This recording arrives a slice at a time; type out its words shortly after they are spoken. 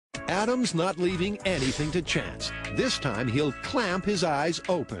Adam's not leaving anything to chance. This time he'll clamp his eyes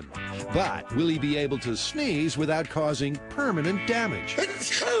open. But will he be able to sneeze without causing permanent damage?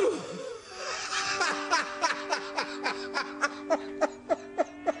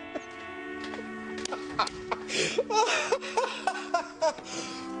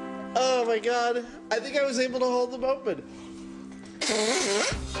 Oh my God, I think I was able to hold them open.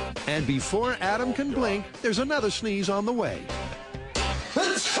 And before Adam can blink, there's another sneeze on the way.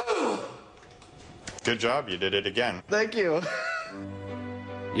 Good job, you did it again. Thank you.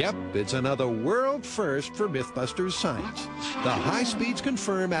 Yep, it's another world first for Mythbusters science. The high speeds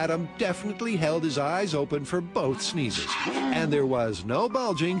confirm Adam definitely held his eyes open for both sneezes. And there was no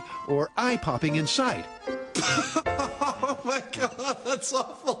bulging or eye popping in sight. Oh my God, that's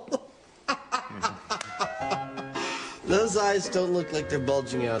awful. Those eyes don't look like they're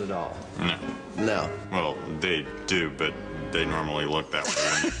bulging out at all. No. No. Well, they do, but they normally look that way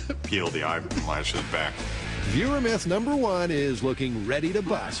when you peel the eyelashes back. Viewer myth number 1 is looking ready to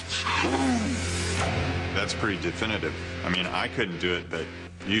bust. That's pretty definitive. I mean, I couldn't do it, but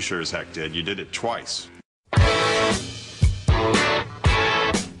you sure as heck did. You did it twice.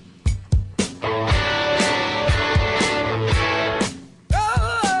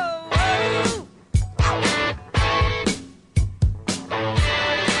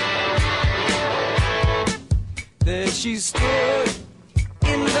 There she stood.